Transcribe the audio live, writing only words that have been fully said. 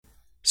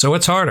So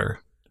what's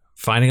harder,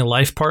 finding a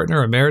life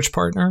partner, a marriage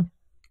partner,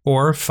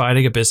 or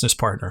finding a business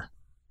partner?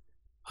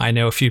 I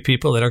know a few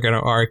people that are going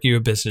to argue a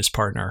business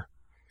partner.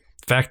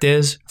 Fact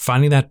is,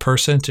 finding that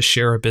person to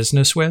share a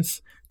business with,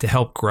 to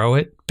help grow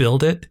it,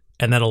 build it,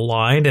 and then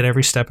aligned at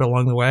every step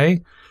along the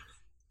way,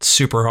 it's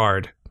super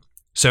hard.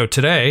 So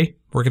today,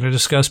 we're going to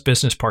discuss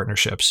business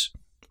partnerships,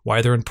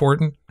 why they're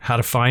important, how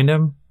to find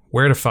them,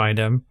 where to find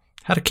them,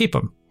 how to keep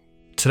them.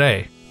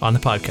 Today on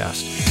the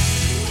podcast.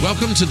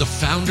 Welcome to the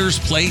Founders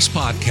Place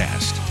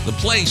podcast, the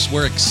place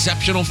where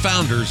exceptional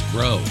founders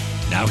grow.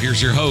 Now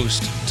here's your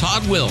host,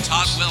 Todd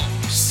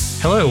Wilms.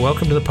 Hello,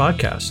 welcome to the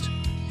podcast.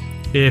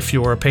 If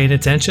you're paying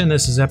attention,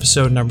 this is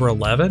episode number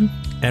 11,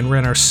 and we're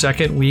in our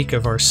second week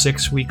of our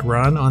 6-week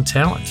run on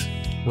talent,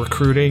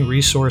 recruiting,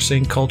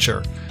 resourcing,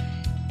 culture.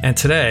 And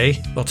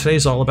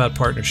today's all about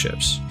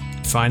partnerships,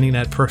 finding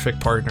that perfect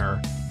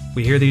partner.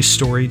 We hear these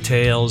story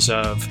tales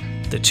of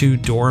the two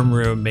dorm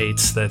room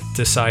mates that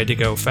decide to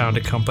go found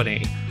a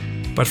company.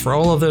 But for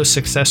all of those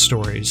success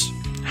stories,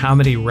 how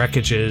many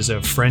wreckages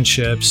of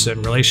friendships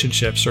and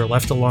relationships are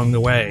left along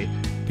the way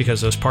because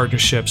those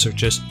partnerships are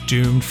just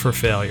doomed for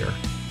failure?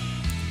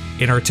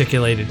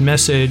 Inarticulated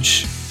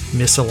message,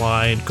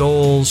 misaligned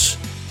goals,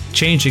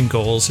 changing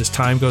goals as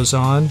time goes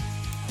on,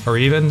 or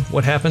even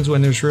what happens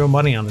when there's real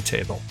money on the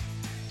table.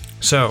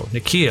 So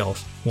Nikhil,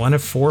 one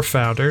of 4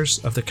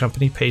 founders of the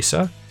company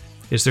Pesa,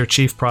 is their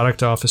chief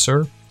product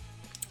officer.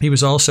 He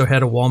was also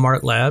head of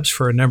Walmart Labs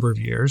for a number of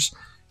years,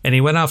 and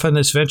he went off on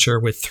this venture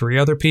with 3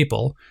 other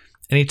people,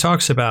 and he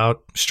talks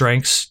about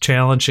strengths,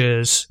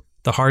 challenges,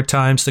 the hard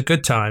times, the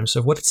good times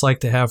of what it's like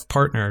to have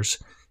partners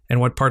and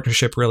what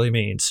partnership really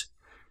means.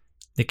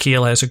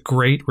 Nikhil has a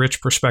great,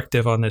 rich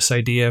perspective on this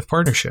idea of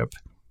partnership,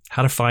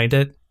 how to find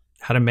it,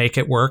 how to make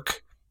it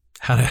work,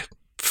 how to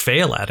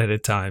fail at it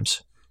at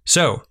times.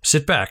 So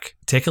sit back,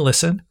 take a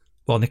listen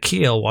while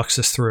Nikhil walks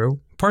us through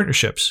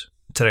partnerships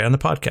today on the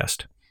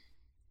podcast.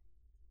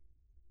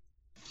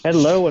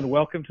 Hello and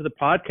welcome to the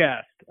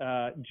podcast.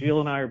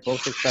 Jill and I are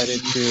both excited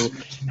to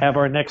have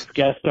our next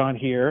guest on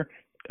here.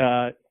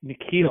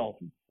 Nikhil,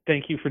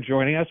 thank you for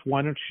joining us.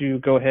 Why don't you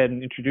go ahead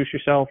and introduce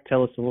yourself,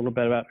 tell us a little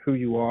bit about who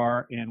you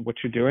are and what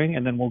you're doing,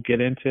 and then we'll get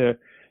into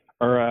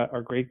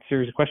our great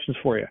series of questions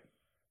for you.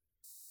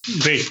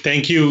 Great.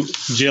 Thank you,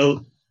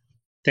 Jill.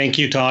 Thank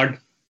you, Todd.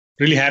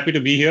 Really happy to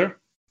be here.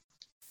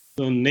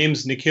 So,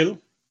 name's Nikhil.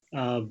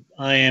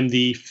 I am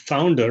the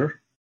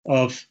founder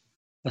of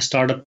a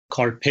startup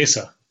called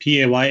Pesa,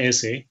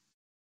 Paysa.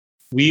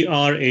 We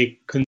are a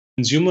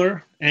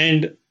consumer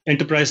and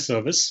enterprise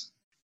service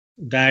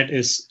that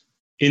is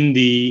in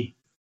the,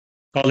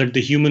 call it the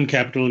human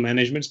capital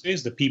management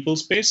space, the people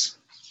space,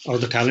 or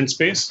the talent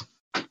space.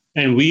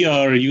 And we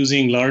are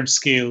using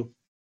large-scale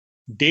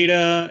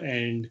data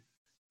and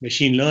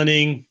machine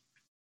learning.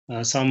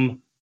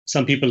 Some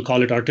people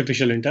call it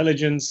artificial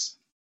intelligence.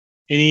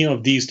 Any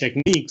of these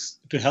techniques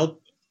to help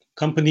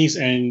companies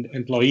and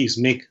employees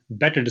make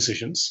better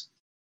decisions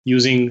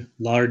using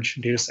large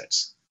data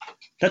sets.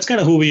 That's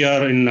kind of who we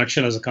are in a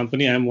nutshell as a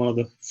company. I'm one of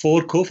the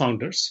 4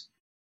 co-founders,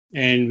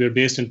 and we're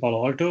based in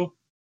Palo Alto.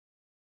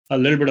 A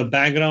little bit of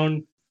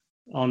background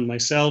on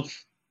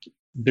myself.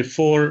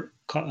 Before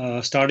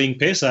starting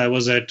Pesa, I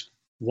was at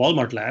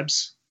Walmart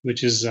Labs,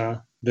 which is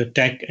the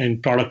tech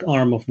and product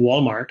arm of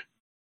Walmart.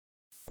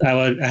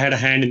 I had a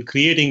hand in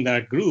creating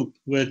that group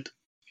with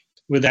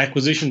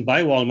acquisition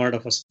by Walmart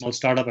of a small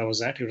startup I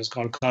was at. It was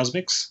called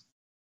Cosmix.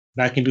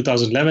 Back in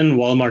 2011,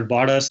 Walmart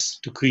bought us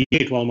to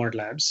create Walmart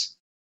Labs.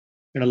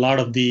 And a lot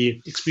of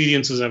the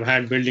experiences I've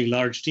had building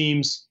large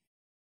teams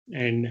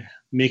and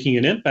making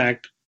an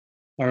impact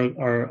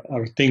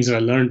are things that I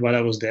learned while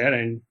I was there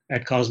and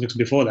at Cosmix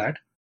before that.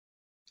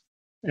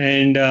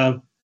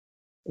 And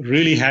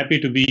really happy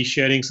to be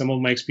sharing some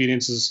of my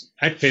experiences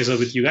at Pesa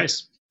with you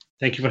guys.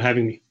 Thank you for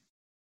having me.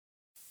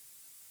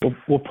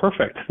 Well,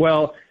 perfect.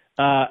 Well,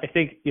 I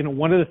think,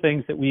 one of the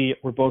things that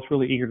we're both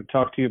really eager to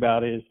talk to you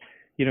about is,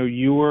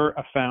 you're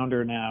a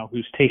founder now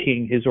who's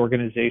taking his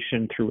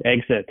organization through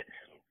exit.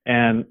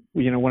 And,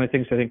 one of the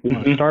things I think we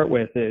want to start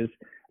with is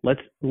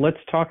let's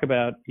talk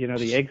about,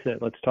 the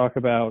exit. Let's talk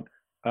about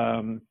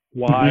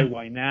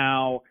why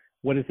now,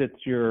 what is it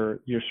you're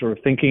sort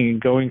of thinking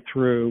and going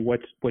through,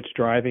 what's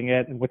driving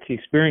it, and what's the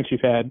experience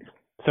you've had.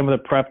 Some of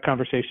the prep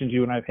conversations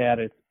you and I've had,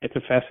 it's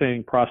a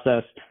fascinating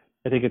process.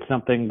 I think it's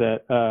something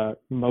that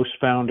most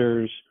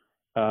founders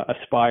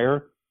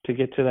aspire to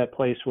get to that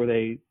place where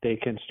they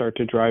can start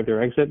to drive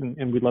their exit.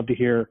 And we'd love to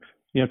hear,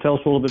 tell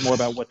us a little bit more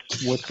about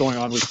what's going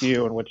on with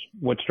you and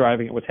what's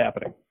driving it, what's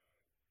happening.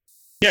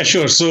 Yeah,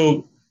 sure.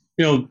 So,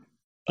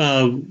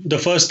 the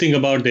first thing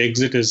about the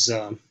exit is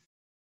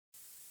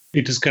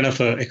it is kind of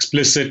an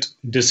explicit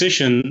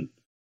decision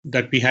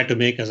that we had to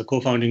make as a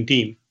co-founding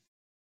team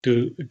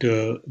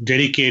to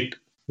dedicate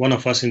one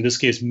of us, in this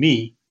case,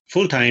 me,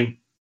 full-time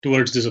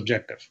towards this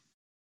objective.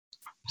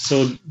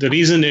 So the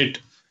reason it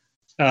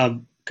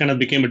kind of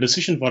became a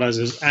decision for us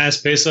is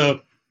as Pesa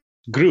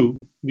grew,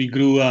 we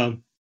grew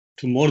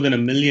to more than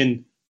 1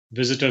 million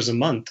visitors a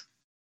month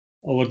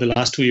over the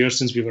last 2 years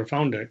since we were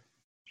founded.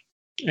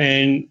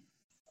 And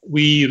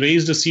we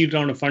raised a seed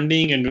round of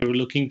funding, and we were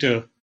looking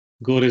to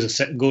go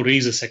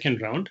raise a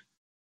second round.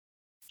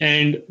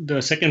 And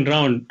the second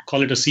round,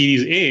 call it a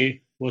Series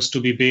A, was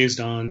to be based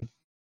on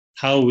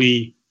how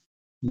we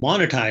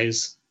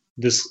monetize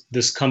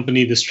this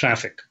company, this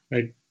traffic,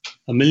 right?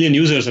 1 million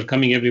users are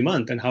coming every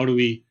month, and how do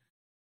we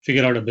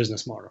figure out a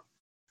business model?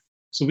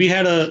 So we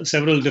had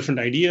several different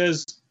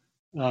ideas.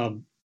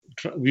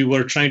 We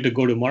were trying to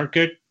go to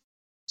market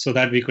so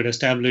that we could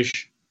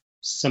establish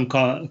some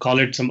call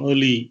it some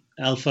early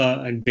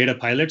alpha and beta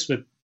pilots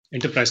with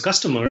enterprise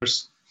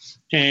customers.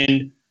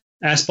 And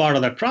as part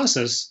of that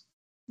process,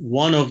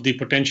 one of the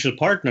potential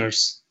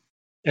partners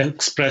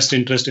expressed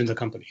interest in the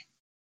company.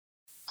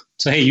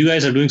 So, hey, you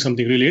guys are doing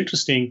something really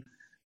interesting.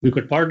 We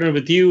could partner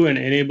with you and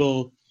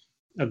enable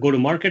a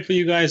go-to-market for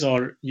you guys,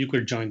 or you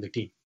could join the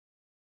team.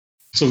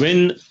 So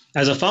when,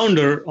 as a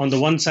founder, on the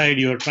one side,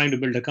 you're trying to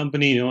build a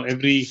company,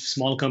 every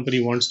small company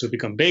wants to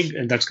become big,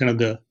 and that's kind of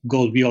the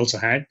goal we also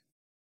had.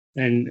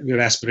 And we're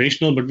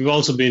aspirational, but we've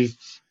also been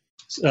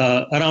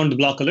around the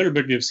block a little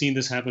bit. We have seen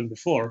this happen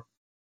before.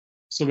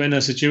 So when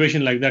a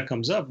situation like that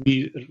comes up,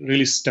 we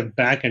really stepped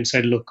back and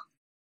said, look,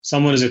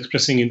 someone is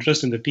expressing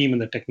interest in the team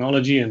and the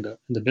technology and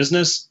the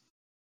business.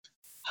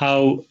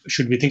 How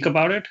should we think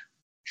about it?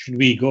 Should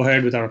we go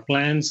ahead with our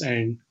plans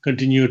and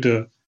continue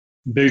to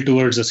build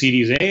towards a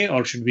Series A,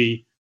 or should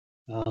we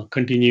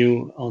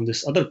continue on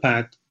this other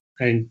path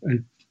and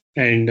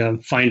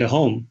find a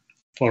home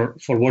for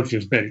what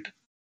we've built,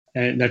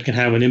 and that can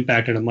have an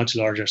impact at a much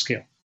larger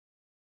scale?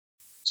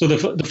 So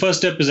the first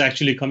step is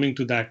actually coming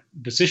to that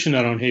decision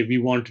around, hey, we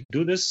want to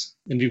do this,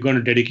 and we're going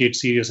to dedicate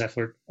serious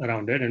effort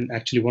around it. And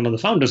actually, one of the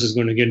founders is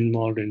going to get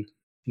involved in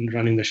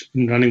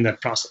running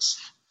that process.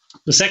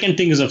 The second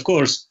thing is, of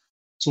course,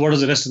 so what does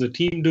the rest of the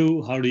team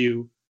do? How do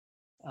you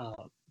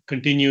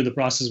continue the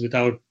process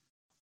without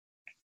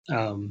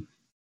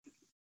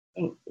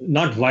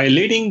not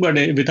violating, but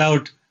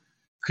without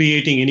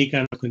creating any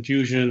kind of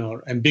confusion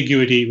or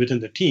ambiguity within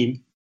the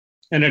team,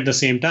 and at the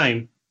same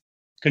time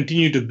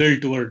continue to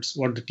build towards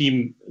what the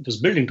team was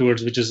building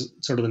towards, which is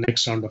sort of the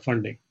next round of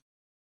funding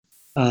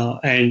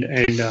and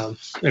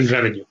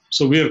revenue.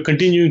 So we are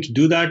continuing to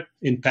do that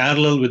in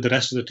parallel with the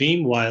rest of the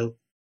team, while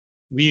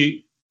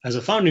we, as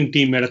a founding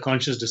team, made a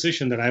conscious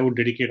decision that I would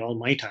dedicate all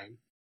my time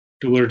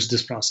towards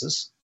this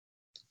process.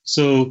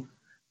 So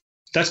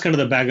that's kind of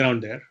the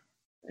background there.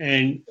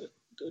 And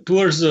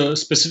towards the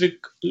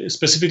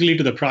specifically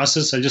to the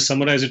process, I'll just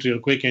summarize it real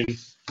quick and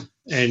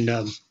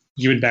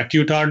give it back to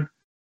you, Todd,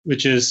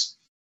 which is,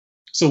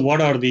 so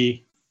what are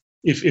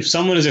if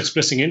someone is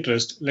expressing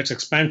interest, let's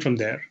expand from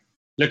there.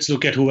 Let's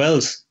look at who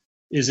else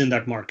is in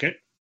that market.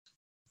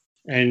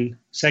 And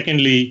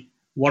secondly,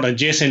 what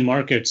adjacent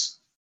markets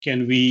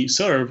can we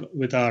serve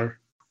with our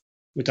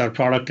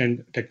product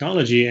and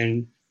technology,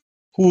 and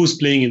who's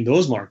playing in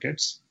those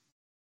markets,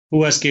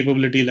 who has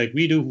capability like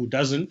we do, who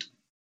doesn't,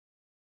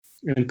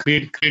 and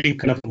creating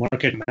kind of a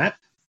market map,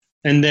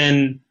 and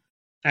then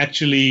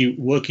actually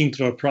working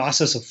through a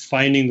process of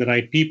finding the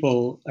right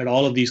people at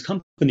all of these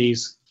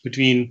companies,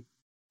 between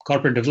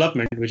corporate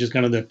development, which is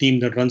kind of the team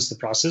that runs the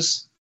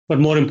process, but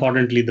more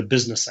importantly, the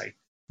business side,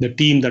 the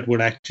team that would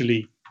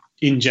actually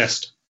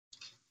ingest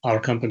our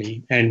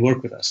company and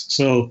work with us.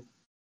 So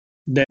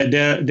there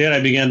I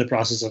began the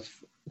process of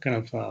kind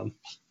of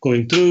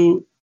going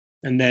through.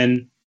 And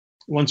then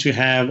once we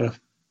have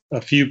a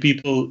few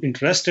people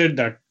interested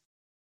that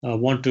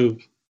want to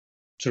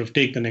sort of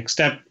take the next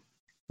step,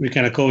 we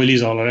kind of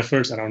coalesce all our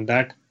efforts around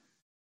that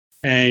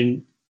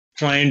and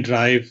try and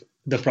drive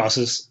the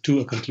process to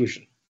a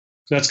conclusion.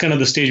 So that's kind of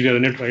the stage we are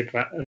in it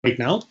right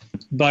now.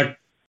 But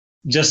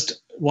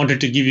just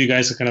wanted to give you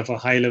guys a kind of a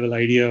high level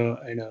idea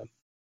and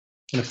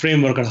a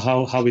framework on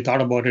how we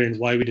thought about it and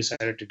why we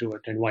decided to do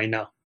it and why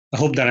now. I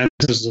hope that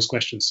answers those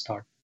questions,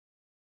 Todd.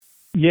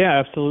 Yeah,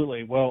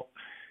 absolutely. Well,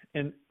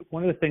 and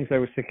one of the things I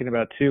was thinking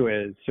about too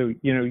is, so,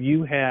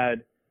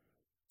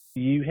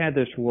 you had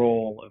this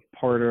role of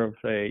part of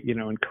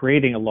in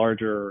creating a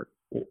larger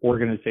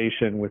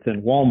organization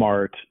within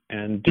Walmart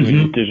and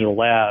doing digital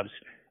labs.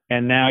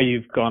 And now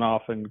you've gone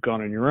off and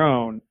gone on your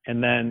own,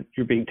 and then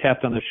you're being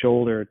tapped on the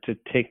shoulder to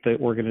take the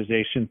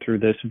organization through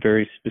this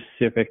very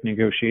specific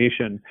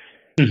negotiation.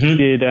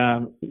 Did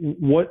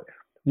what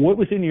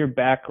was in your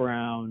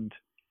background,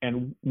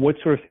 and what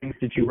sort of things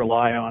did you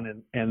rely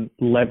on and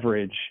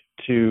leverage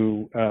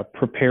to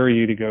prepare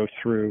you to go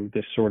through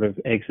this sort of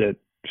exit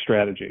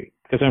strategy?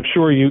 Because I'm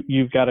sure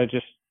you've got to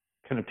just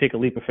kind of take a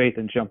leap of faith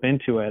and jump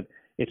into it.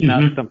 It's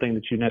not something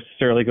that you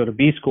necessarily go to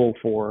B school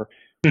for.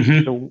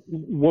 So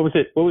what was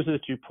it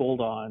that you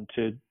pulled on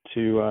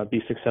to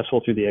be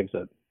successful through the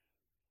exit?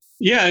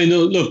 Yeah,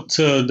 look,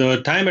 so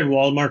the time at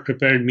Walmart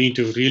prepared me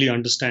to really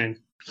understand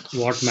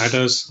what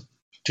matters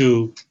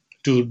to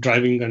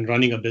driving and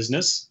running a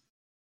business.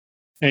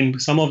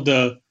 And some of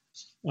the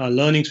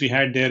learnings we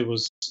had there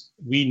was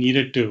we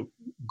needed to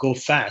go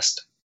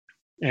fast.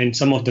 And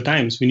some of the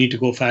times we need to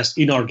go fast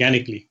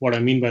inorganically. What I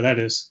mean by that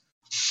is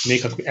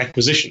make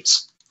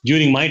acquisitions.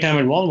 During my time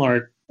at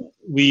Walmart,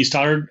 we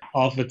started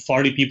off with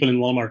 40 people in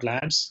Walmart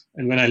Labs.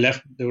 And when I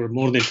left, there were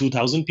more than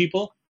 2,000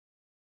 people.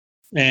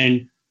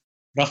 And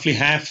roughly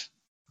half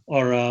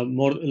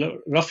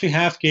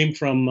came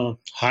from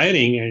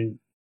hiring,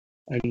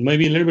 and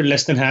maybe a little bit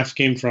less than half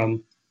came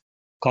from,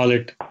 call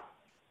it,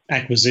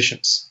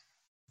 acquisitions.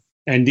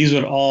 And these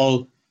were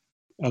all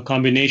a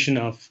combination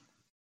of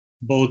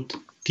both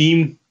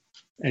team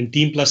and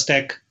team plus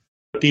tech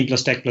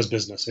plus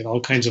business, and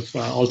all kinds of,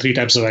 all three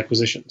types of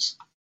acquisitions.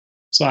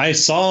 So I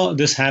saw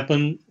this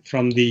happen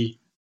from the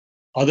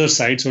other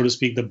side, so to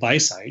speak, the buy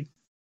side,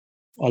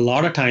 a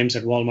lot of times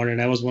at Walmart,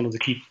 and I was one of the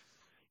key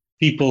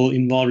people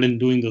involved in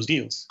doing those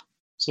deals.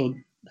 So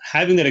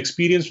having that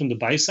experience from the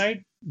buy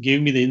side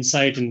gave me the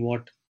insight in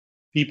what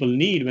people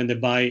need when they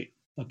buy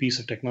a piece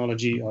of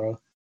technology or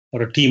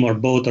a team or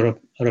both or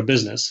a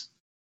business.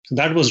 So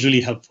that was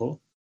really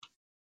helpful.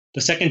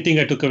 The second thing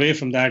I took away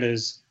from that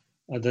is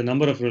the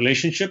number of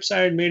relationships I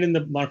had made in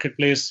the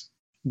marketplace.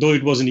 Though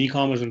it was in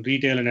e-commerce and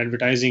retail and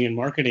advertising and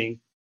marketing,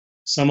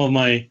 some of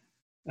my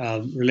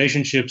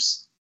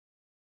relationships,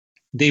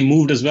 they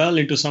moved as well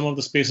into some of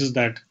the spaces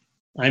that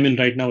I'm in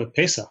right now with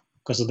Pesa,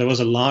 because there was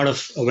a lot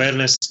of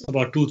awareness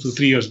about 2 to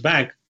 3 years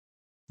back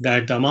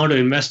that the amount of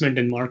investment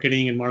in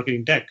marketing and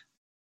marketing tech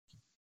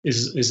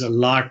is a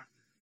lot.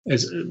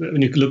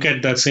 When you look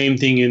at that same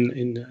thing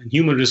in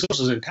human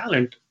resources and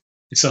talent,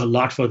 it's a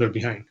lot further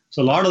behind.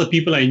 So a lot of the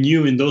people I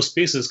knew in those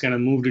spaces kind of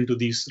moved into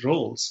these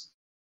roles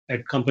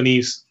at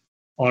companies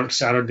or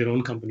started their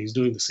own companies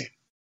doing the same.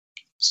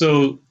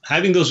 So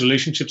having those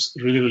relationships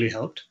really, really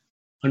helped.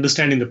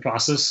 Understanding the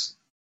process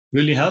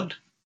really helped.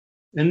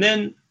 And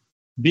then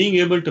being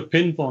able to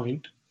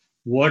pinpoint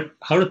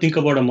how to think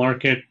about a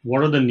market,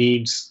 what are the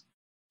needs,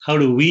 how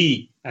do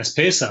we as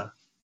Pesa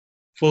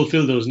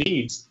fulfill those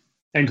needs,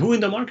 and who in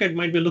the market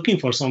might be looking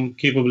for some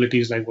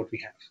capabilities like what we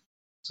have.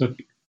 So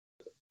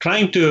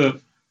trying to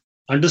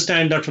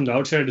understand that from the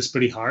outside is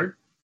pretty hard.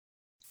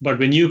 But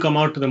when you come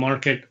out to the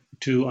market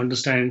to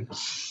understand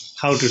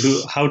how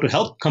to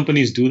help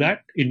companies do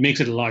that, it makes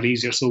it a lot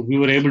easier. So we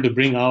were able to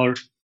bring our,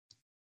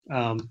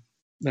 when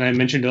I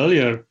mentioned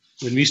earlier,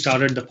 when we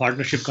started the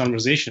partnership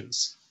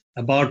conversations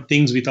about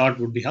things we thought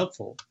would be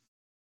helpful,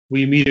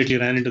 we immediately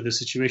ran into the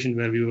situation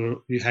where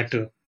we had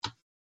to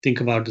think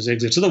about this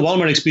exit. So the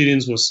Walmart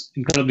experience was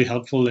incredibly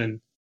helpful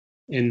in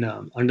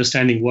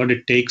understanding what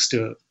it takes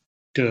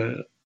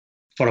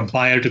for a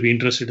buyer to be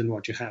interested in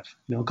what you have.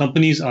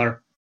 Companies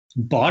are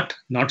bought,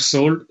 not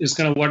sold, is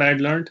kind of what I'd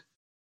learned.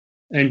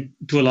 And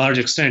to a large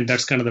extent,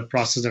 that's kind of the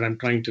process that I'm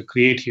trying to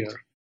create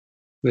here,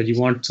 where you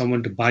want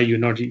someone to buy you,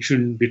 you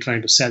shouldn't be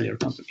trying to sell your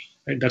company.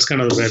 Right? That's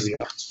kind of where we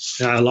are.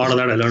 And a lot of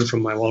that I learned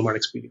from my Walmart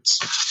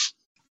experience.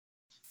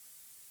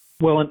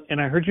 Well, and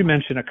I heard you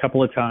mention a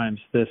couple of times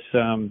this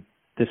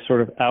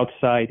sort of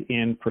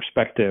outside-in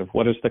perspective.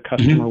 What does the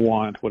customer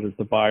want? What does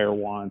the buyer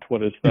want?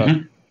 What is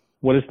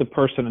the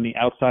person on the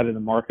outside of the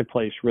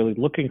marketplace really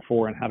looking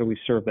for, and how do we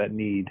serve that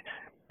need?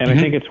 And I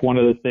think it's one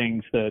of the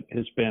things that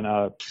has been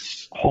a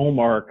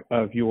hallmark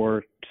of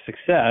your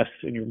success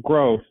and your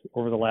growth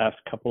over the last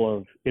couple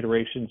of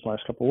iterations,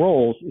 last couple of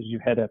roles, is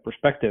you've had that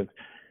perspective.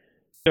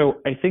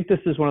 So I think this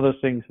is one of those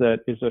things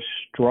that is a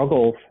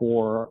struggle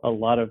for a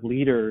lot of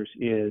leaders,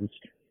 is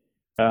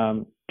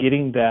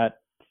getting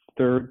that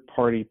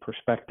third-party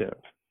perspective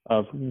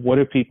of what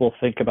do people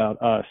think about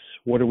us?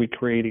 What are we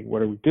creating?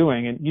 What are we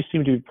doing? And you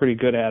seem to be pretty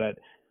good at it.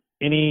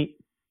 Any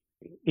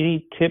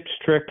tips,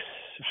 tricks?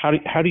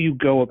 How do you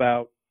go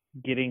about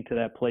getting to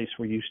that place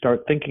where you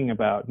start thinking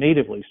about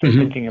natively,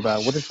 thinking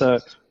about what does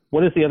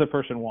the other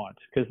person want?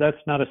 Because that's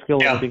not a skill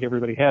that I think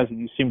everybody has, and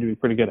you seem to be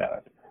pretty good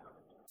at it.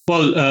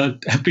 Well,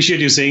 I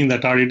appreciate you saying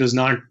that, Todd. It is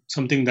not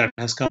something that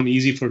has come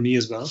easy for me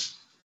as well.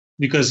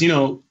 Because,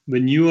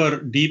 when you are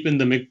deep in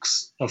the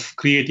mix of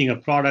creating a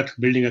product,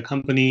 building a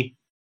company,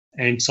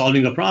 and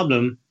solving a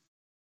problem,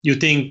 you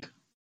think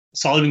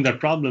solving that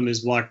problem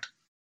is what,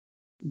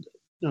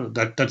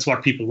 that's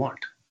what people want.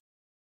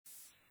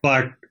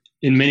 But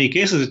in many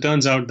cases, it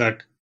turns out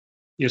that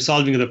you're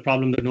solving the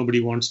problem that nobody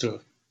wants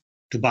to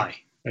buy,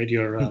 right?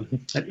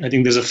 I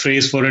think there's a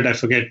phrase for it. I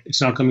forget.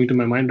 It's not coming to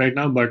my mind right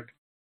now, but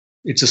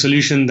it's a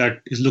solution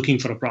that is looking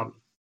for a problem,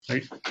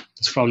 right?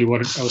 That's probably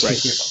what I was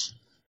thinking about.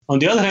 On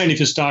the other hand, if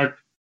you start,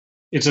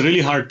 it's a really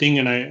hard thing,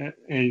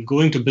 and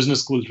going to business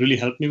school really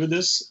helped me with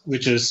this,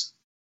 which is,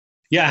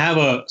 I have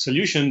a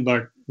solution,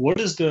 but what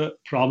is the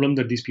problem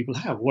that these people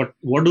have? What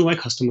do my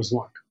customers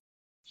want?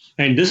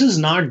 And this is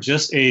not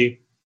just a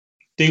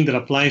thing that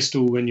applies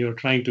to when you're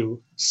trying to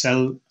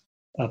sell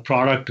a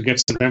product to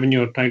get some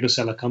revenue or trying to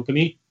sell a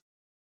company.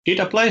 It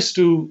applies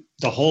to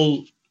the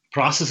whole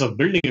process of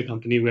building a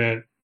company,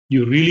 where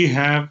you really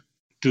have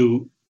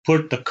to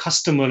put the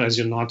customer as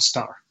your North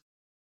Star.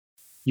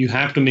 You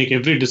have to make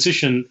every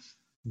decision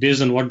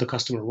based on what the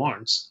customer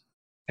wants,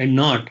 and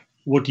not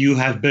what you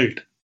have built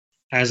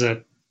as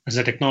a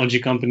technology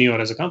company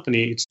or as a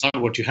company. It's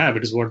not what you have,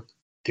 it is what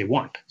they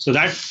want. So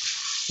that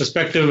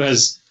perspective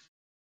was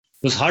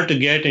hard to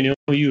get. And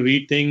you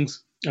read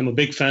things. I'm a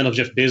big fan of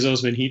Jeff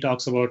Bezos when he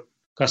talks about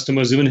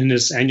customers, even in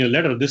his annual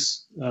letter.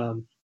 This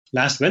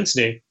last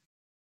Wednesday.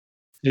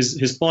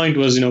 His point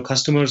was,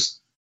 customers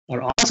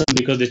are awesome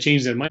because they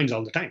change their minds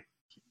all the time.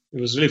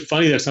 It was really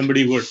funny that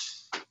somebody would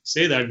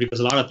say that, because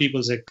a lot of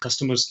people say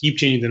customers keep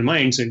changing their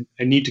minds and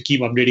I need to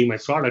keep updating my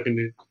product,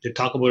 and they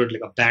talk about it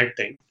like a bad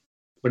thing.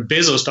 But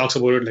Bezos talks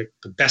about it like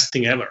the best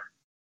thing ever.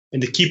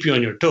 And they keep you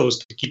on your toes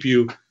to keep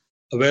you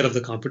aware of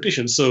the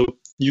competition. So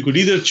you could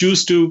either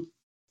choose to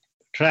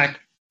track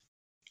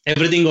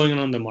everything going on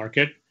in the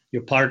market,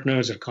 your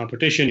partners, your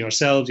competition,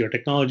 yourselves, your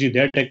technology,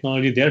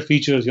 their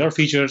features, your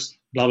features,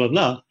 blah, blah,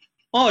 blah.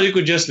 Or you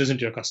could just listen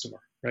to your customer,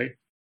 right?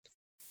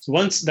 So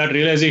once that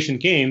realization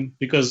came,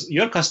 because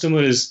your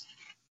customer is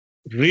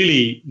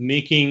really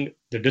making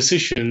the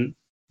decision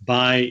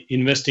by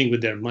investing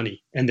with their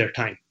money and their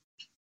time.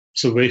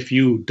 So if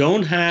you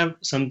don't have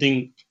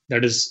something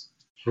that is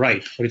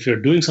right, or if you're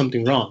doing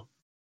something wrong,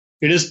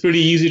 it is pretty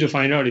easy to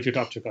find out if you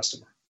talk to your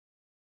customer.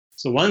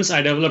 So once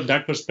I developed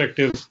that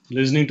perspective,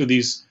 listening to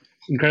these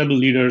incredible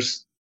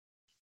leaders,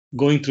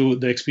 going through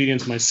the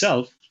experience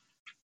myself,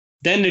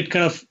 then it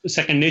kind of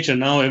second nature.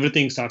 Now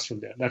everything starts from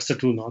there. That's the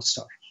true North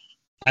Star.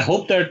 I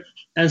hope that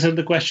answered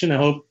the question. I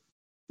hope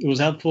it was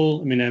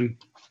helpful.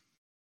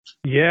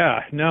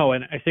 Yeah, no,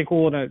 and I think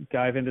we'll want to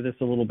dive into this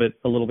a little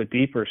bit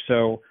deeper.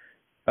 So,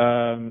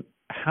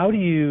 how do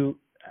you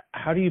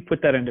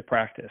put that into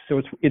practice?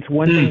 So it's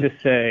one thing to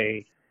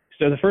say.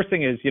 So the first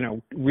thing is,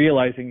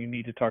 realizing you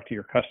need to talk to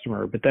your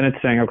customer, but then it's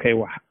saying, okay,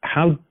 well,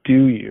 how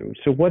do you?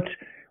 So what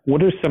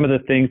are some of the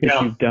things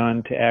that you've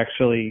done to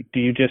actually? Do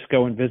you just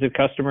go and visit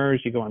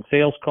customers? You go on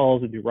sales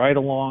calls and do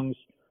ride-alongs?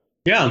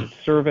 Yeah.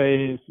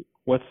 Surveys.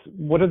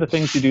 What are the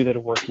things you do that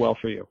have worked well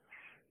for you?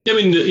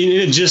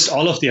 Just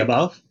all of the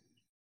above.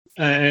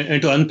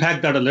 And to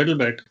unpack that a little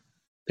bit,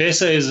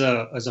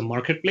 Paysa is a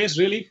marketplace,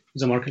 really.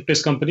 It's a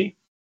marketplace company.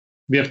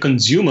 We have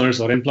consumers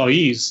or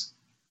employees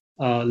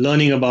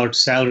learning about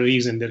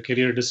salaries and their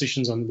career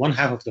decisions on one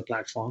half of the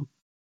platform.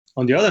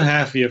 On the other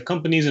half, we have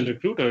companies and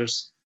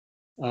recruiters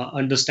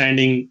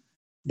understanding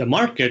the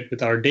market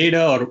with our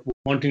data or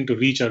wanting to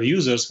reach our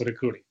users for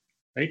recruiting,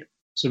 right?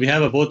 So we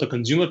have both a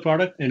consumer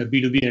product and a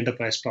B2B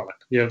enterprise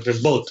product. We have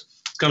both.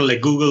 It's kind of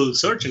like Google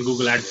Search and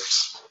Google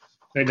AdWords,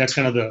 right? That's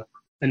kind of the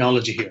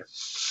analogy here.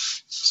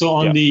 So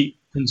on the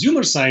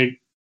consumer side,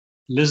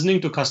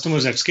 listening to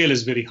customers at scale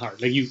is very hard.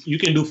 Like you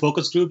can do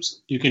focus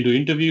groups, you can do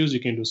interviews,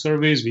 you can do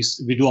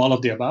surveys. We do all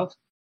of the above.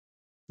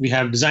 We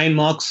have design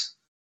mocks.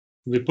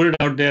 We put it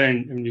out there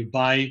and we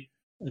buy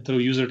through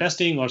user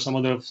testing or some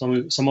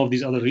of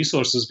these other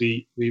resources.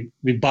 We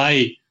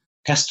buy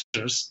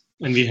testers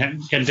and we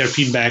get their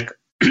feedback.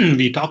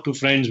 We talk to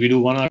friends. We do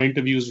one-hour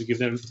interviews. We give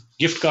them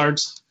gift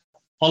cards.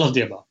 All of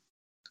the above.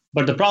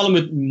 But the problem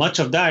with much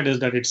of that is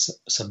that it's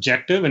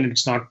subjective and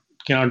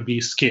cannot be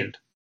scaled.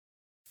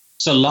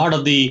 So a lot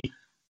of the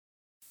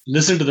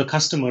listen to the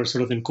customer,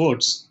 sort of in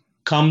quotes,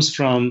 comes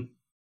from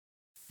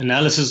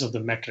analysis of the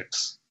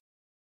metrics.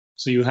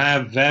 So you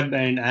have web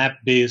and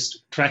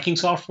app-based tracking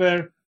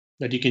software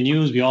that you can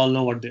use. We all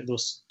know what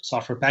those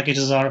software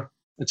packages are.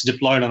 It's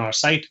deployed on our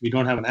site. We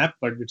don't have an app,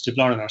 but it's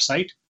deployed on our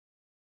site.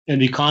 And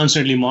we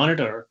constantly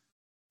monitor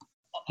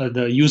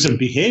the user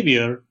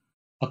behavior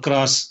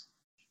across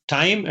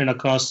time and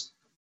across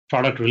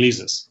product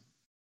releases.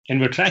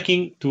 And we're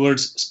tracking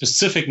towards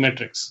specific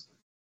metrics,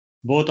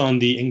 both on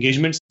the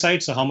engagement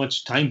side, so how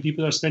much time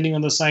people are spending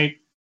on the site,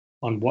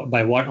 on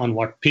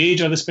what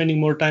page are they spending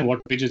more time,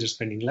 what pages they're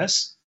spending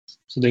less.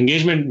 So the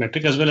engagement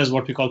metric, as well as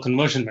what we call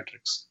conversion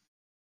metrics.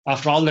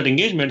 After all that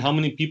engagement, how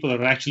many people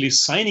are actually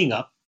signing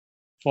up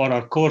for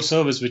our core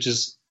service, which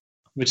is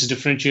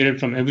differentiated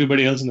from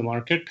everybody else in the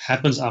market,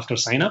 happens after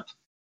sign up.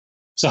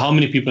 So how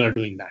many people are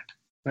doing that,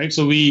 right?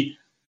 So we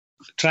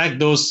track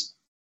those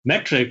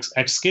metrics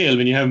at scale.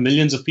 When you have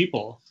millions of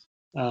people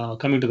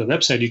coming to the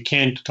website, you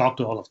can't talk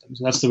to all of them.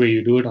 So that's the way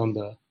you do it on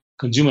the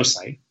consumer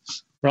side.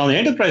 But on the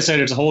enterprise side,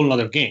 it's a whole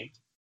other game.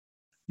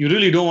 You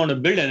really don't want to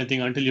build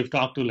anything until you've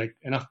talked to like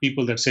enough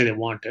people that say they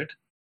want it.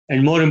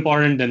 And more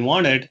important than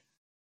want it,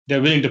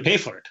 they're willing to pay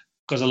for it.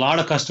 Because a lot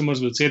of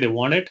customers will say they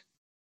want it,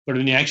 but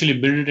when you actually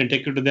build it and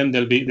take it to them,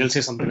 they'll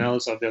say something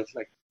else, or they'll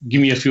like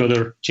give me a few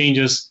other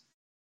changes.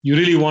 You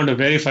really want to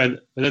verify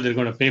whether they're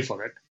going to pay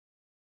for it.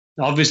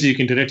 Obviously, you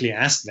can directly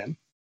ask them.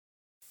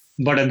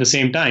 But at the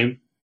same time,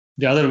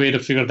 the other way to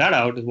figure that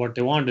out is what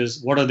they want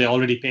is what are they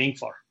already paying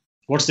for?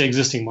 What's the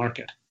existing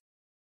market?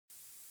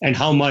 And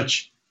how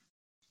much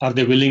are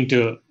they willing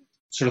to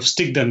sort of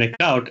stick their neck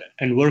out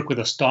and work with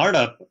a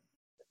startup?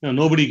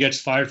 Nobody gets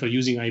fired for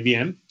using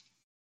IBM,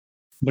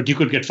 but you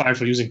could get fired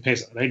for using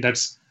Paysa, right?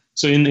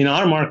 So in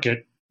our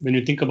market, when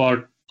you think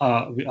about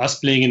us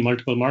playing in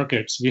multiple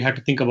markets, we have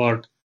to think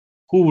about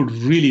who would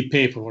really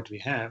pay for what we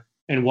have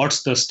and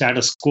what's the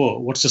status quo,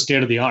 what's the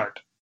state of the art,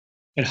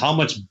 and how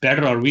much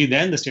better are we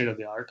than the state of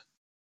the art.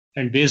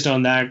 And based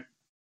on that,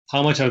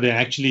 how much are they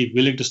actually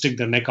willing to stick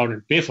their neck out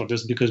and pay for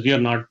this, because we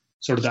are not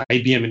sort of the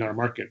IBM in our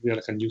market. We are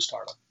like a new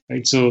startup,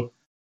 right? So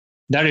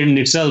that in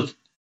itself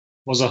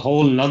was a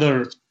whole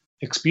nother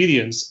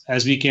experience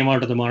as we came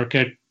out of the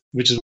market,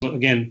 which is,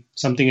 again,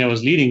 something I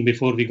was leading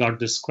before we got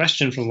this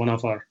question from one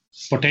of our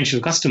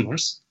potential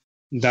customers.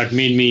 that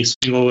made me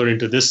swing over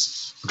into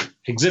this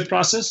exit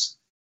process.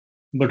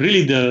 But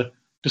really, to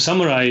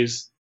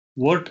summarize,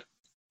 what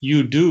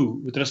you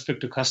do with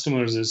respect to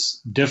customers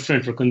is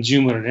different for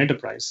consumer and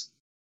enterprise.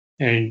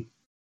 And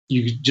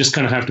you just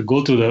kind of have to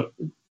go through the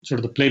sort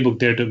of the playbook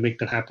there to make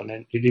that happen.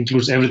 And it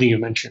includes everything you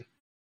mentioned.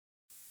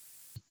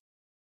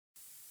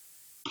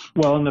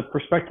 Well, and the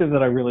perspective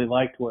that I really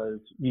liked was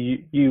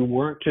you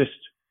weren't just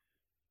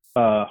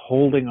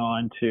holding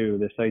on to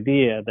this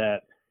idea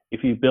that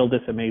if you build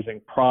this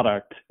amazing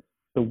product,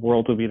 the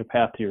world will be the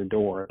path to your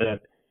door.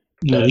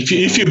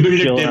 If you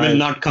build it, they will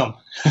not come.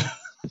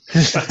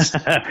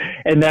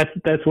 And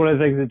that's one of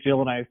the things that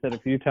Jill and I have said a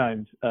few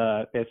times,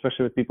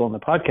 especially with people on the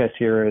podcast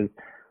here, is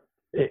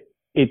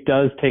it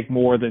does take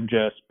more than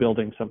just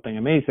building something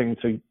amazing.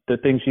 So the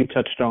things you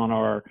touched on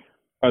are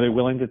they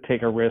willing to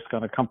take a risk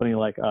on a company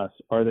like us?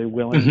 Are they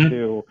willing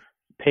to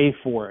pay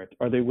for it?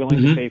 Are they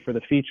willing to pay for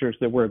the features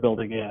that we're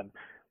building in?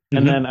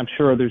 And then I'm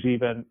sure there's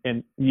even,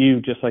 and you,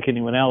 just like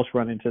anyone else,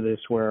 run into this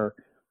where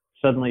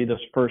suddenly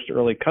those first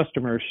early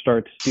customers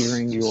start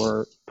steering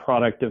your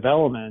product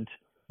development.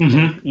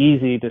 It's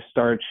easy to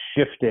start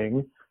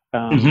shifting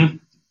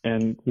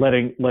and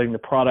letting the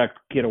product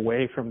get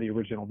away from the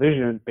original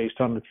vision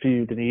based on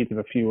the needs of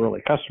a few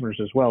early customers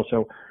as well.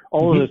 So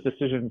all of those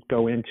decisions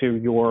go into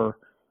your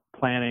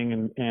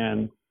planning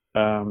and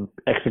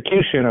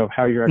execution of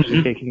how you're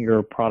actually taking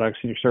your products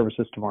and your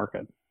services to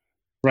market.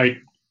 Right.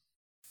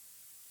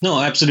 No,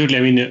 absolutely.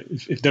 I mean,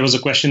 if there was a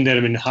question there,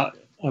 I mean,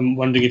 I'm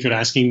wondering if you're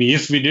asking me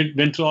if we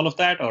went through all of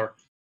that, or.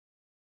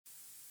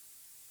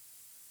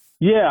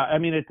 Yeah, I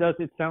mean, it does.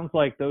 It sounds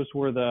like those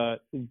were the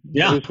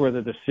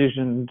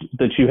decisions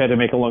that you had to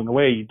make along the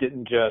way. You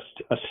didn't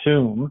just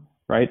assume,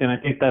 right? And I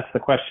think that's the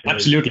question.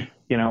 Absolutely.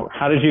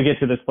 How did you get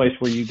to this place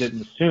where you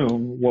didn't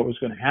assume what was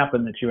going to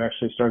happen, that you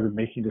actually started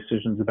making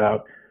decisions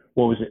about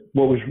what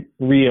was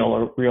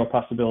real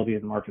possibility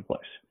in the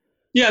marketplace?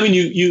 Yeah, I mean,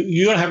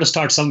 you're going to have to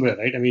start somewhere,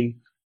 right? I mean,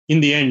 in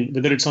the end,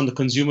 whether it's on the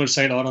consumer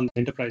side or on the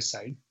enterprise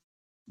side,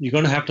 you're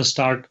going to have to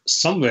start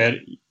somewhere.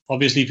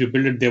 Obviously, if you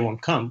build it, they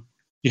won't come.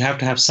 You have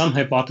to have some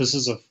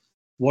hypothesis of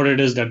what it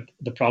is that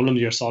the problem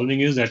you're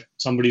solving is that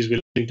somebody is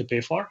willing to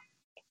pay for.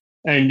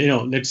 And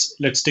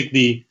let's take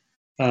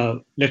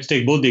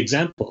both the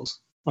examples.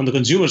 On the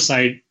consumer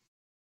side,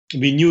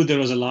 we knew there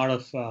was a lot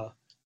of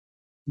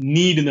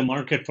need in the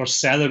market for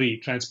salary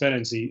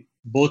transparency,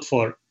 both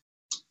for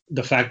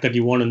the fact that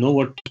you want to know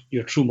what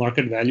your true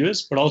market value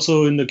is, but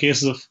also in the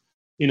case of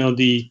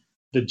the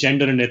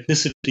gender and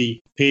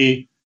ethnicity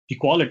pay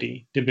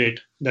equality debate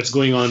that's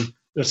going on,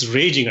 that's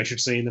raging, I should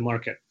say, in the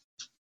market.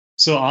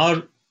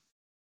 So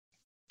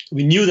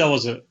we knew that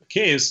was a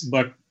case,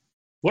 but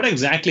what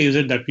exactly is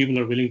it that people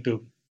are willing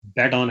to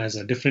bet on as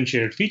a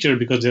differentiated feature?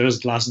 Because there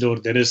is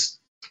Glassdoor, there is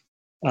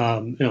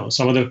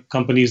some other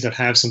companies that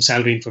have some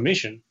salary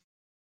information.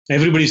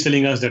 Everybody's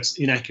telling us that's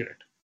inaccurate.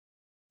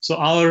 So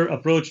our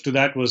approach to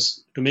that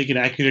was to make it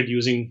accurate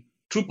using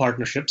true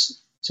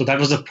partnerships. So that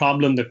was a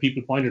problem that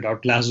people pointed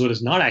out. Glassdoor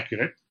is not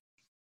accurate.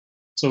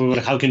 So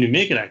how can we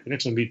make it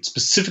accurate? So we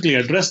specifically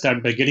addressed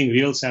that by getting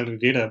real salary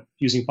data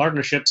using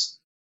partnerships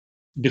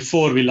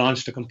before we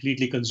launched a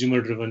completely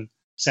consumer-driven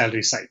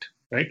salary site,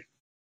 right?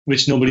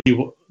 Which nobody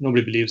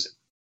believes in.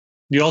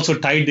 We also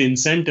tied the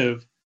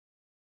incentive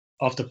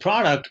of the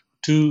product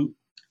to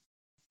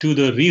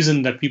the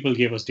reason that people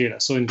gave us data.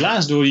 So in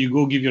Glassdoor, you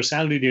go give your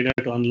salary data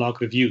to unlock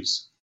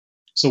reviews.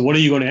 So what are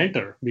you going to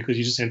enter? Because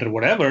you just enter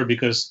whatever,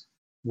 because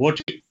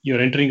what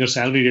you're entering your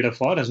salary data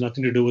for has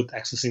nothing to do with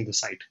accessing the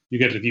site. You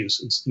get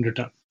reviews in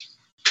return.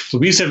 So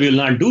we said we'll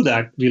not do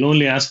that. We'll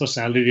only ask for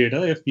salary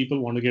data if people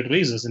want to get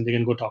raises and they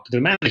can go talk to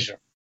their manager.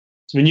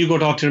 So when you go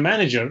talk to your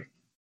manager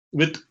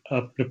with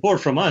a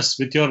report from us,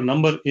 with your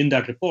number in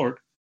that report,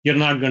 you're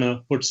not going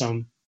to put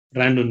some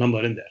random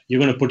number in there.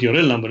 You're going to put your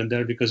real number in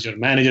there because your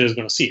manager is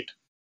going to see it.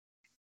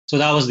 So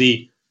that was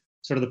the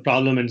sort of the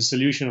problem and the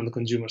solution on the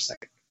consumer side.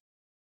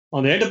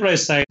 On the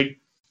enterprise side,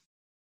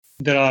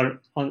 there are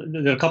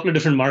a couple of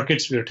different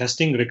markets we are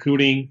testing.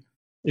 Recruiting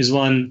is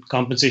one,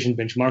 compensation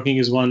benchmarking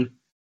is one.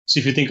 So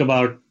if you think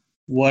about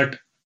what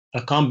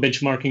a comp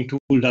benchmarking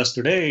tool does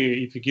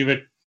today,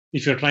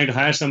 if you're trying to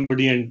hire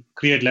somebody and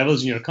create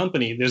levels in your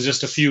company, there's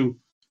just a few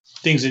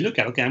things you look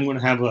at. Okay, I'm going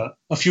to have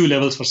a few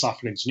levels for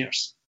software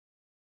engineers.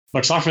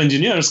 But software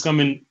engineers come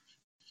in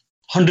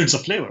hundreds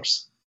of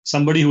flavors.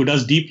 Somebody who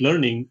does deep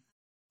learning,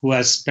 who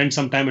has spent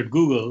some time at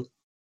Google,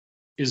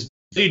 is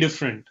very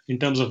different in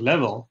terms of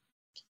level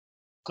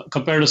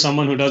compared to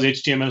someone who does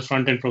HTML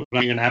front-end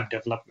programming and app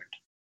development.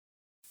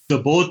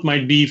 So both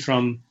might be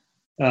from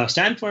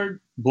Stanford,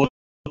 both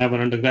have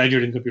an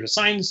undergraduate in computer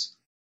science,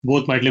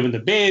 both might live in the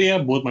Bay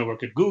Area, both might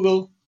work at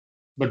Google,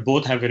 but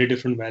both have very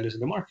different values in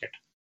the market.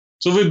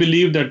 So we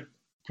believe that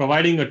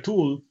providing a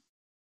tool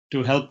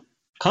to help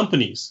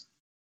companies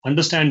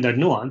understand that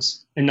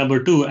nuance, and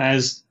number two,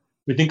 as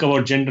we think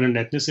about gender and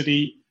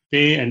ethnicity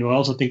pay, and we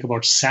also think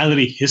about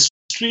salary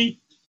history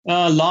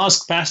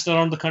laws passed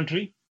around the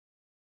country,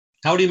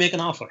 how do you make an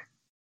offer?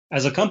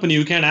 As a company,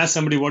 you can't ask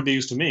somebody what they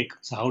used to make.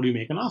 So how do you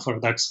make an offer?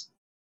 That's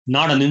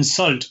not an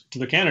insult to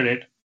the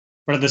candidate,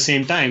 but at the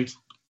same time,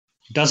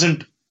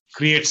 doesn't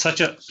create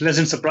such a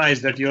pleasant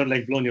surprise that you're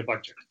like blown your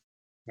budget,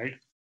 right?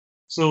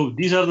 So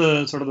these are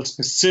the sort of the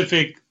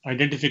specific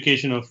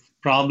identification of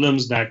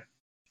problems that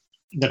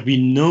we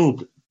know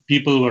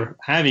people were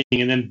having,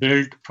 and then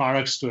build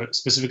products to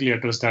specifically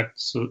address that.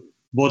 So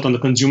both on the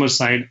consumer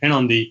side and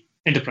on the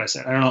enterprise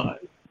side. I don't know.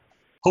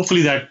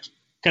 Hopefully that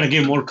kind of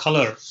gave more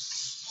color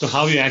to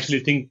how you actually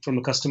think from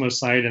the customer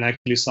side and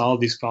actually solve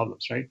these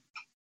problems, right?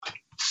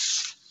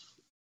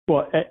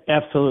 Well,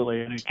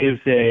 absolutely, and it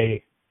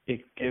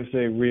gives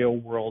a real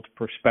world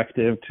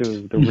perspective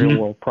to the real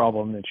world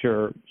problem that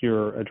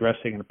you're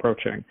addressing and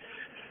approaching.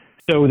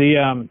 So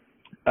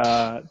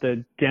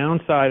the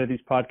downside of these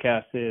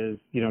podcasts is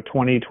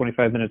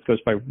 20-25 minutes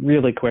goes by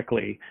really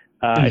quickly.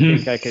 I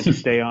think I could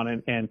stay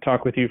on and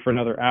talk with you for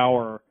another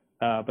hour,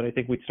 but I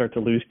think we'd start to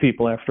lose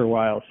people after a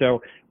while.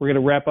 So we're going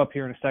to wrap up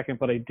here in a second,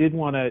 but I did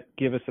want to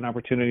give us an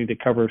opportunity to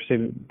cover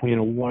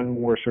one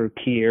more sort of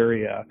key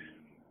area.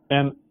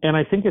 And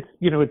I think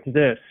it's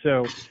this.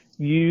 So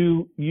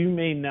you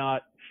may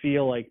not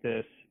feel like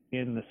this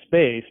in the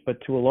space,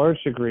 but to a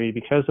large degree,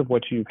 because of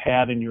what you've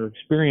had in your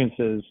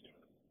experiences,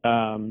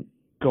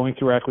 going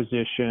through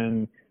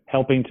acquisition,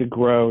 helping to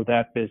grow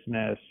that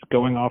business,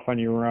 going off on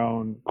your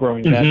own,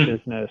 growing that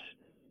business,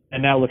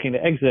 and now looking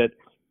to exit,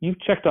 you've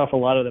checked off a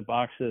lot of the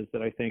boxes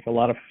that I think a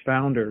lot of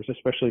founders,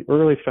 especially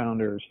early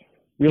founders,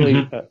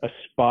 really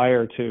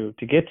aspire to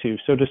get to.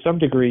 So to some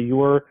degree,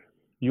 you're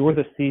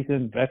the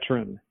seasoned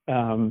veteran.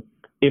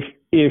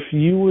 If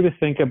you were to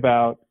think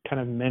about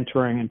kind of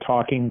mentoring and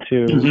talking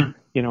to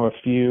a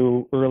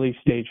few early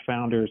stage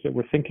founders that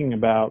were thinking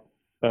about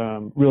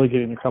really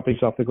getting their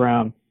companies off the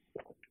ground,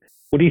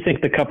 what do you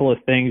think the couple of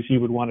things you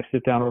would want to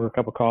sit down over a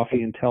cup of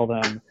coffee and tell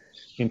them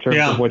in terms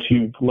of what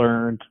you've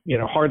learned,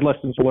 hard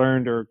lessons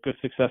learned or good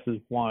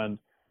successes won?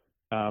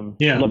 I'd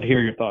love to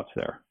hear your thoughts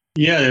there.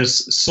 Yeah,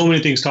 there's so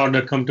many things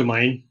that come to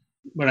mind,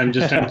 but I'm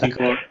just trying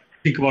to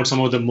think about some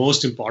of the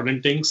most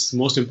important things,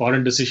 most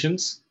important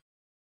decisions.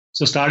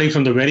 So starting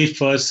from the very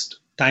first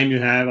time you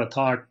have a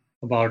thought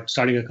about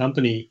starting a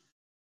company,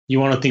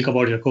 you want to think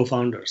about your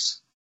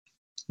co-founders.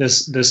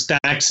 There's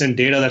stats and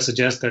data that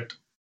suggest that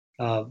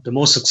the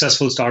most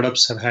successful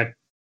startups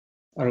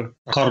are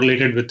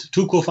correlated with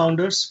 2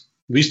 co-founders.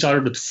 We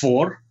started with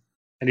 4,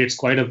 and it's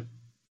quite a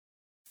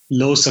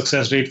low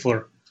success rate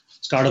for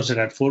startups that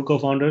had 4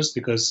 co-founders,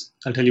 because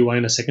I'll tell you why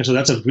in a second. So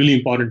that's a really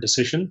important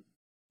decision.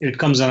 It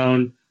comes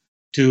around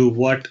to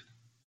what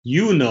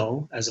you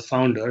know as a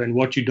founder and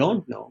what you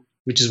don't know,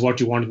 which is what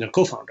you want in a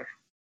co-founder.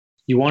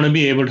 You want to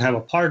be able to have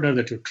a partner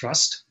that you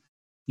trust.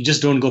 You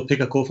just don't go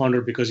pick a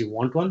co-founder because you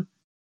want one.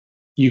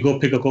 You go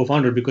pick a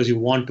co-founder because you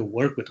want to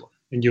work with one,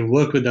 and you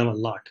work with them a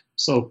lot.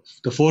 So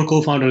the 4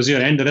 co-founders here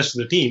and the rest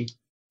of the team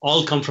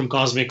all come from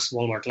Cosmix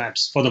Walmart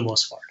Labs for the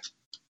most part.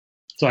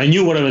 So I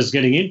knew what I was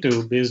getting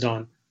into based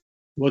on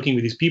working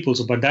with these people.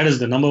 But that is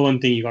the number one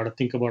thing you got to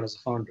think about as a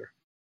founder.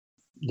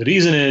 The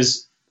reason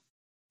is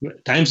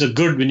times are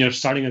good when you're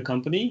starting a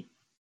company,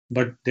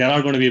 but there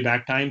are going to be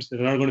bad times.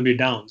 There are going to be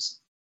downs.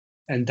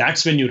 And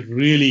that's when you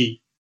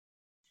really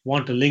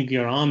want to link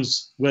your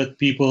arms with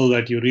people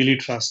that you really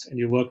trust and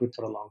you work with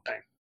for a long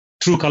time.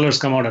 True colors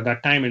come out at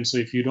that time. And so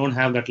if you don't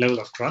have that level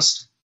of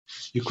trust,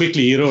 you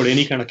quickly erode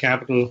any kind of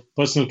capital,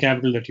 personal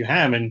capital that you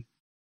have, and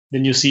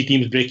then you see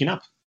teams breaking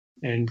up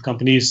and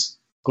companies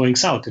going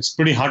south. It's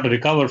pretty hard to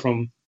recover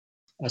from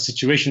a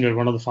situation where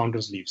one of the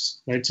founders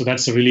leaves, right? So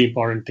that's a really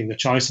important thing, the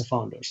choice of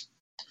founders.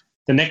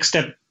 The next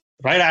step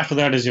right after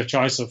that is your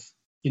choice of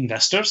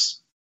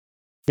investors.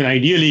 And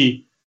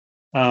ideally,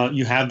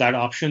 you have that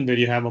option where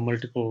you have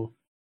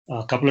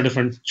a couple of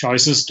different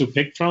choices to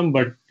pick from,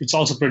 but it's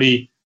also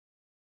pretty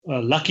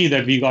lucky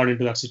that we got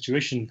into that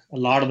situation. A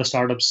lot of the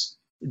startups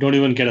don't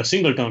even get a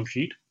single term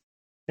sheet.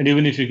 And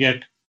even if you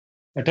get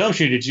a term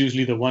sheet, it's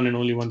usually the one and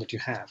only one that you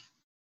have.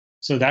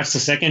 So that's the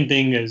second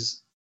thing,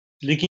 is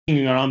linking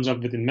your arms up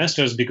with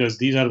investors, because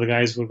these are the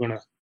guys who are going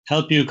to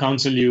help you,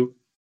 counsel you.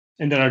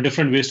 And there are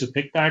different ways to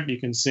pick that. You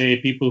can say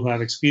people who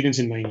have experience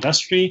in my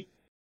industry,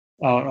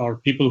 or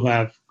people who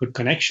have good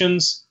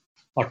connections,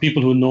 or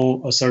people who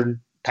know a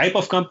certain type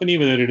of company,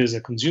 whether it is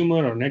a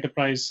consumer or an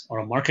enterprise or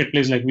a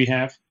marketplace like we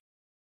have.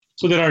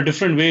 So there are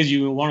different ways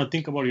you want to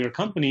think about your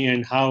company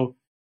and how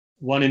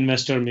one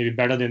investor may be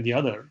better than the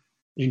other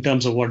in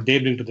terms of what they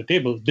bring to the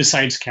table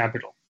besides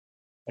capital,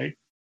 right?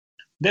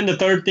 Then the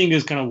third thing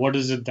is kind of what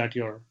is it that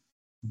you're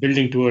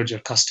building towards your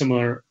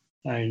customer,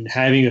 and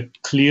having a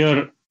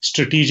clear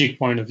strategic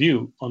point of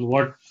view on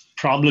what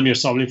problem you're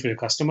solving for your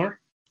customer.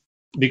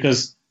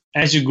 Because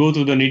as you go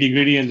through the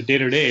nitty-gritty and the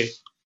day-to-day,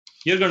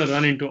 you're going to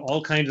run into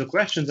all kinds of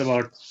questions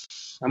about,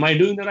 am I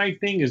doing the right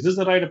thing? Is this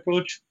the right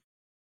approach?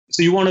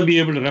 So you want to be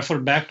able to refer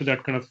back to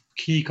that kind of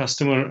key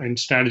customer and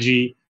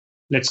strategy,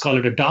 let's call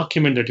it a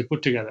document that you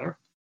put together.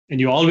 And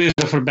you always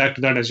refer back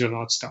to that as your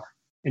North Star.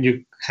 And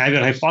you have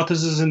your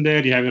hypothesis in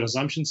there, you have your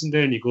assumptions in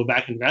there, and you go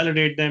back and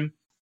validate them.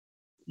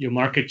 Your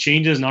market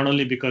changes not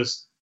only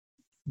because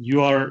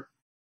you are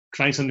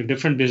trying something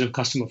different based on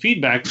customer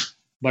feedback,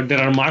 but there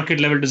are market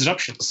level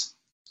disruptions.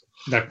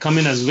 that come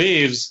in as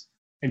waves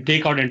and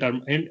take out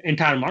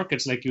entire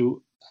markets, like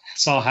you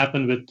saw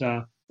happen with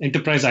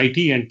enterprise IT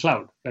and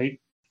cloud, right?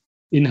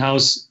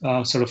 In-house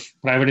sort of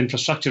private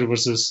infrastructure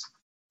versus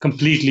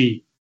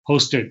completely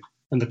hosted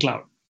in the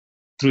cloud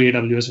through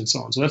AWS and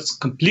so on. So that's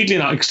completely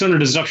an external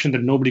disruption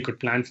that nobody could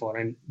plan for.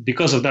 And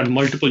because of that,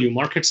 multiple new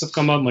markets have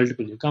come up,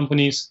 multiple new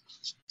companies.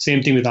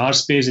 Same thing with our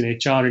space in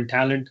HR and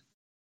talent.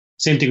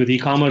 Same thing with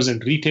e-commerce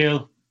and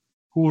retail.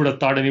 Who would have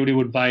thought anybody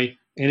would buy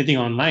anything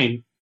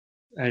online?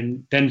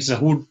 And then it's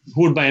who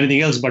would buy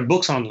anything else but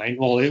books online?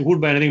 Well, who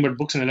would buy anything but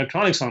books and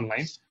electronics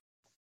online?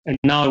 And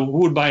now who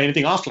would buy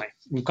anything offline?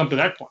 We've come to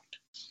that point.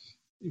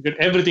 You get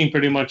everything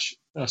pretty much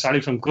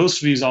starting from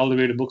groceries all the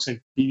way to books and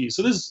TV.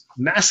 So there's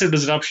massive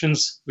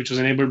disruptions, which was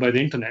enabled by the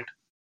internet.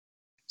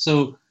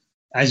 So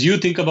as you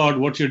think about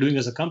what you're doing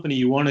as a company,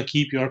 you want to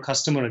keep your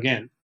customer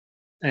again.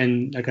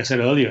 And like I said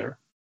earlier,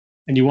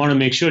 and you want to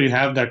make sure you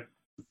have that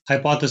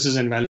hypothesis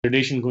and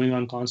validation going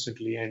on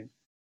constantly. And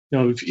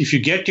if you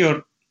get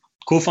your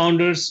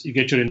co-founders, you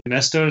get your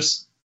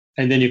investors,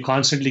 and then you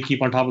constantly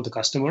keep on top of the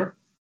customer,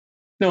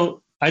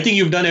 I think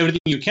you've done everything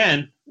you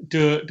can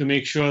to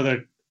make sure that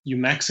you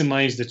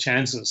maximize the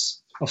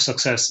chances of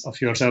success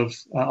of yourself,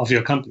 of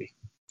your company.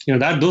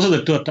 Those are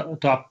the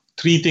top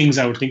three things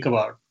I would think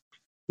about.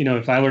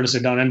 If I were to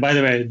sit down, and by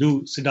the way, I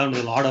do sit down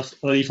with a lot of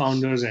early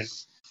founders, and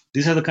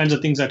these are the kinds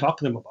of things I talk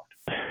to them about.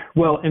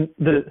 Well, and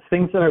the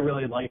things that I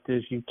really liked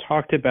is you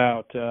talked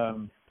about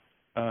a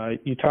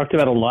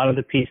lot of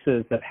the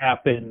pieces that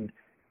happen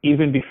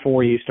even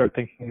before you start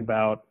thinking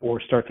about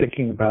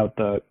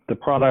the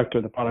product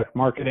or the product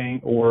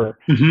marketing or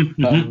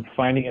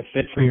finding a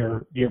fit for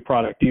your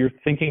product. You're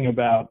thinking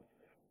about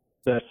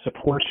the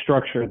support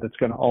structure that's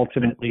going to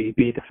ultimately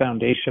be the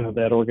foundation of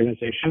that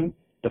organization,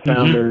 the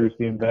founders,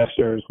 the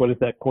investors. What does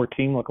that core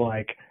team look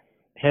like?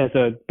 Has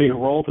a big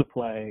role to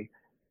play.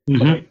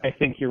 But I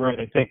think you're right.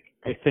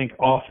 I think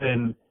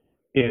often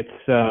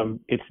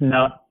it's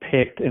not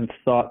picked and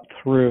thought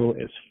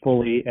through as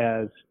fully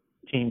as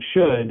teams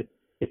should.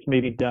 It's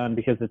maybe done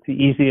because it's the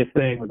easiest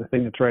thing or the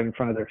thing that's right in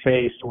front of their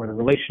face or the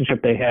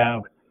relationship they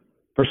have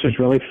versus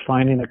really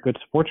finding a good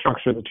support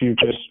structure that you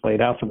just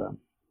laid out for them.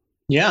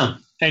 Yeah.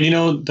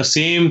 And, the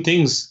same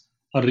things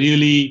are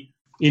really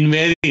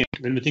invariant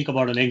when we think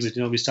about an exit.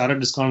 We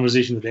started this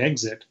conversation with the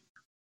exit.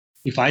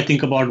 If I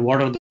think about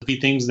what are the three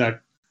things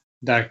that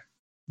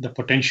the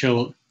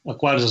potential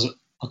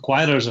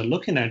acquirers are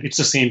looking at, it's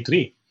the same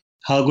three.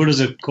 How good is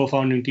the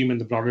co-founding team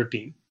and the broader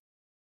team?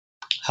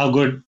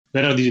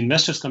 Where are these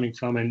investors coming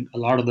from? And a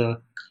lot of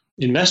the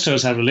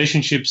investors have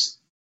relationships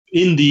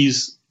in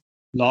these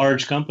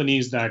large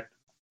companies that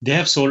they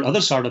have sold other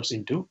startups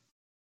into.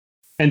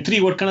 And three,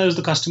 what kind of is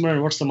the customer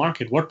and what's the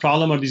market? What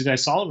problem are these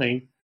guys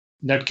solving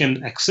that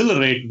can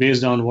accelerate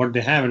based on what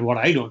they have and what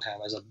I don't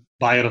have as a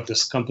buyer of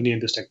this company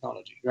and this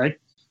technology, right?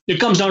 It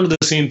comes down to the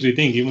same three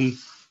things, even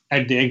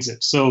at the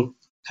exit. So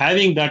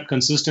having that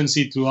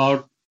consistency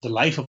throughout the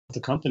life of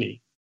the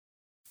company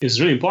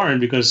is really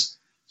important because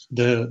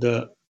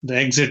the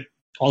exit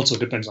also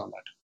depends on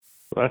that.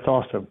 Well, that's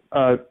awesome.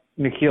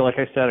 Nikhil, like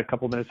I said a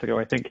couple minutes ago,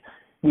 I think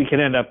we could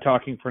end up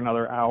talking for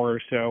another hour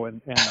or so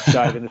and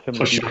dive into some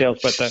of the details,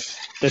 but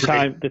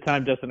the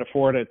time doesn't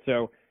afford it.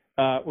 So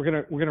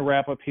we're gonna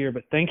wrap up here.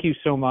 But thank you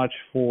so much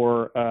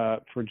for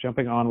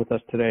jumping on with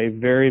us today.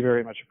 Very,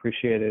 very much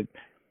appreciated.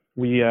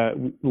 We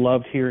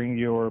loved hearing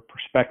your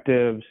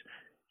perspectives,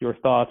 your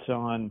thoughts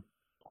on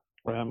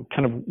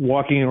kind of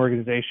walking an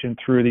organization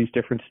through these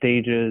different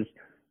stages,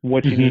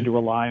 what you need to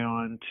rely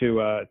on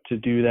to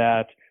do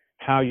that,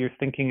 how you're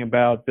thinking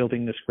about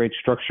building this great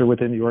structure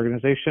within the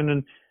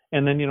organization,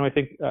 and then I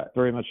think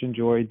very much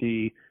enjoyed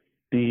the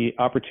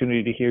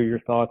opportunity to hear your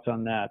thoughts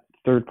on that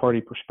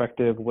third-party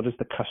perspective. What does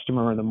the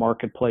customer and the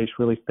marketplace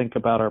really think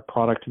about our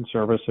product and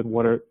service, and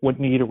what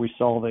need are we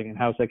solving, and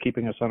how's that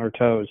keeping us on our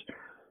toes?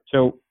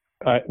 So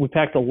we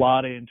packed a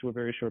lot into a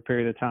very short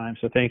period of time.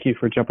 So thank you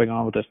for jumping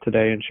on with us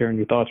today and sharing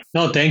your thoughts.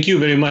 No, thank you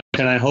very much,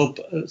 and I hope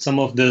some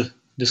of the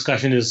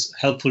discussion is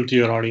helpful to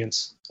your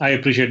audience. I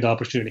appreciate the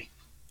opportunity.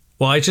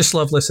 Well, I just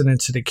love listening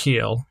to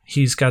Nikhil.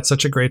 He's got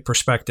such a great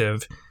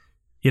perspective.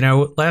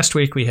 Last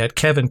week we had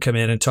Kevin come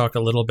in and talk a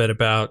little bit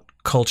about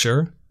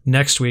culture.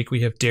 Next week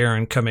we have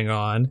Darren coming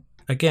on,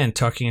 again,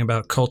 talking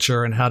about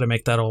culture and how to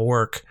make that all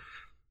work.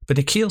 But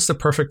Nikhil's the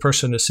perfect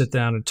person to sit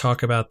down and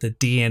talk about the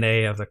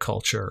DNA of the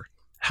culture,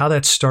 how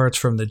that starts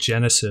from the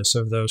genesis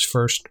of those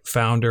first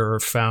founder or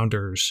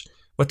founders,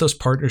 what those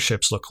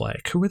partnerships look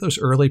like. Who are those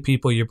early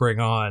people you bring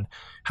on?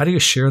 How do you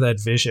share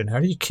that vision? How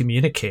do you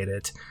communicate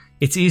it?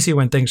 It's easy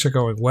when things are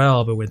going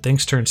well, but when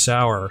things turn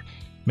sour,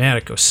 man,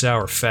 it goes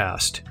sour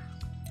fast.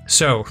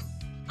 So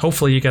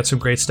hopefully you got some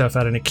great stuff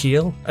out of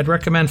Nikhil. I'd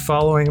recommend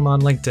following him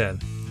on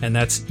LinkedIn, and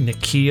that's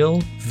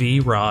Nikhil V.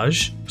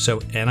 Raj. So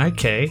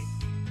Nikhil,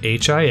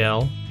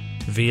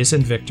 V as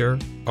in Victor,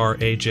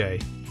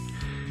 R-A-J.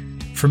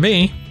 For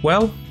me,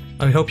 well,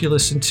 I hope you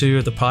listen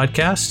to the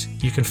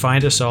podcast. You can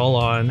find us all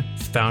on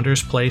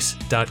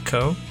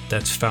foundersplace.co.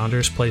 That's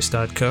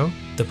foundersplace.co,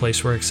 the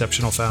place where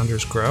exceptional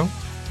founders grow.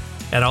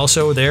 And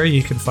also there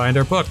you can find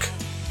our book,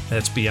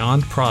 That's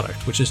Beyond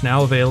Product, which is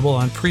now available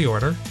on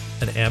pre-order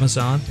at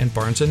Amazon and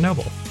Barnes &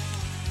 Noble.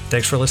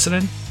 Thanks for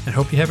listening, and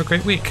hope you have a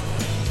great week.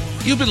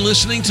 You've been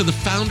listening to the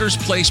Founders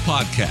Place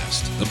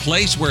podcast, the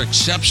place where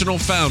exceptional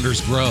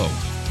founders grow.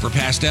 For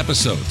past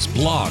episodes,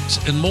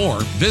 blogs, and more,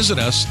 visit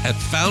us at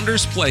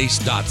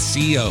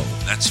foundersplace.co.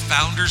 That's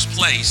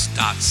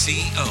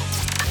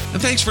foundersplace.co.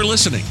 And thanks for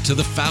listening to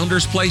the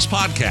Founders Place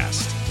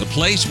podcast, the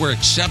place where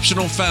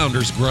exceptional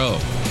founders grow.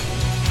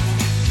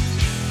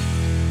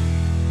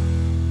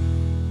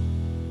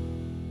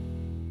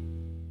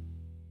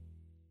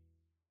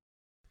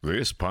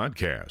 This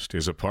podcast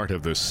is a part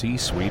of the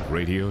C-Suite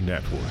Radio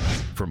Network.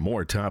 For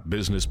more top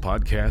business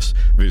podcasts,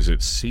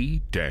 visit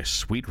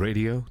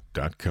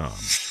c-suiteradio.com.